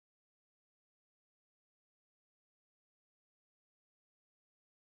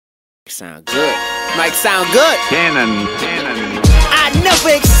sound good. Mic sound good. Cannon. I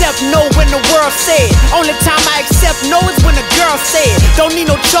never accept no when the world said. Only time I accept no is when the girl said. Don't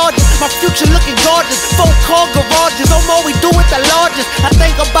need no charges, my future looking gorgeous. 4-car garages, oh more we do it the largest. I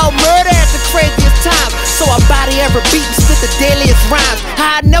think about murder at the craziest times, so I body every beat and spit the deadliest rhymes.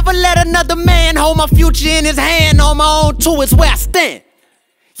 I'd never let another man hold my future in his hand. On my own too is where I stand.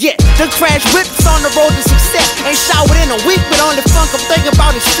 Yeah, done crash whips on the road to success. Ain't showered in a week, but only funk I'm thinking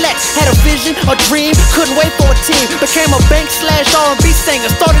about is flex. Had a vision, a dream, couldn't wait for a team. Became a bank/R&B singer,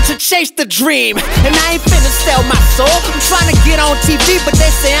 started to chase the dream. And I ain't finna sell my soul, I'm trying to get on TV, but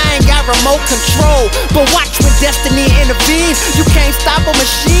they say I ain't got remote control. But watch when destiny intervenes, you can't stop a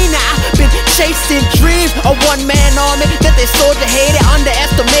machine. I've been chasing dreams, a one-man army that they soldier hated,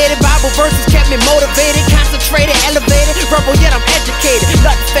 underestimated. Bible verses kept me motivated, concentrated, elevated, rebel yet I'm educated.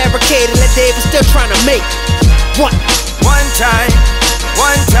 Nothing fabricated, let David still trying to make one time.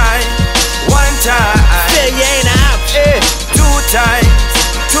 Failure ain't an option. Two times.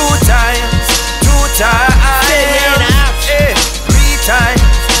 Failure ain't an option. Three times.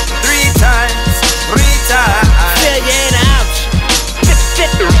 Failure ain't an option.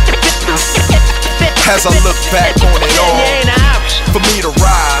 As I look back on it all, Failure ain't an option. for me to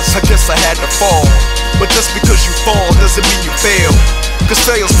rise, I guess I had to fall. But just because you fall doesn't mean you fail, cause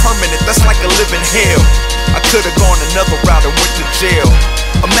failure's permanent, that's like a living hell. I could've gone another route and went to jail.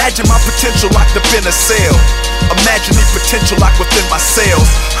 Imagine my potential locked up in a cell. Imagine the potential locked within my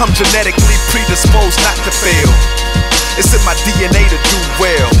cells. I'm genetically predisposed not to fail. It's in my DNA to do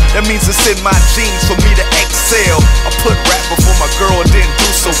well. That means it's in my genes for me to excel. I put rap before my girl didn't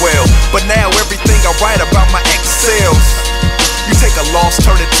do so well, but now everything I write about my excels. You take a loss,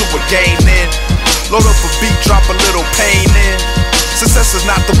 turn it to a gain then. Load up a beat, drop a little pain in. Success is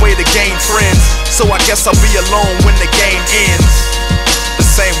not the way to gain friends, so I guess I'll be alone when the game ends. The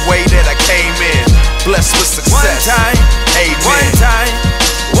same way that I came in, blessed with success. Amen. One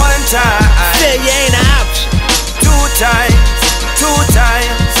time. Failure ain't an option. Two times. Failure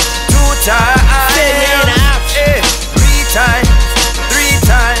ain't an option. Three times.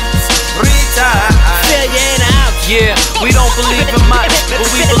 Failure ain't an option. Yeah, we don't believe in much, but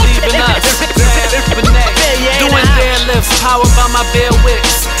we believe in us. Doing deadlifts, powered by my bare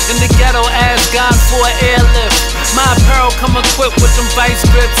wicks. In the ghetto, ask God for an airlift. My apparel come equipped with them vice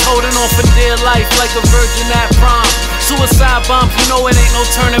grips, holding on for dear life like a virgin at prom. Suicide bump, you know it ain't no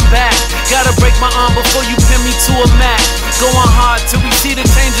turning back. Gotta break my arm before you pin me to a mat. Going hard till we see the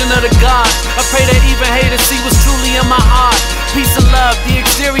changing of the gods. I pray that even haters see what's truly in my heart. Peace and love, the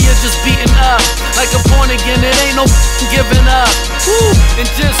exterior just beating up. Like a born again, it ain't no giving up. Woo. And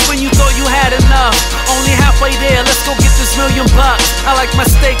just when you thought you had enough, only halfway there, let's go get this $1,000,000. I like my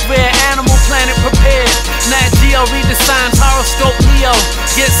steak rare, Animal Planet prepared. Nat Geo, read the signs, horoscope Leo.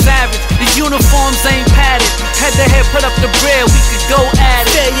 Get savage, the uniforms ain't padded. Head to head, put up the bread, we could go at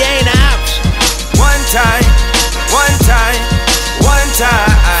it. Failure ain't an option. One time.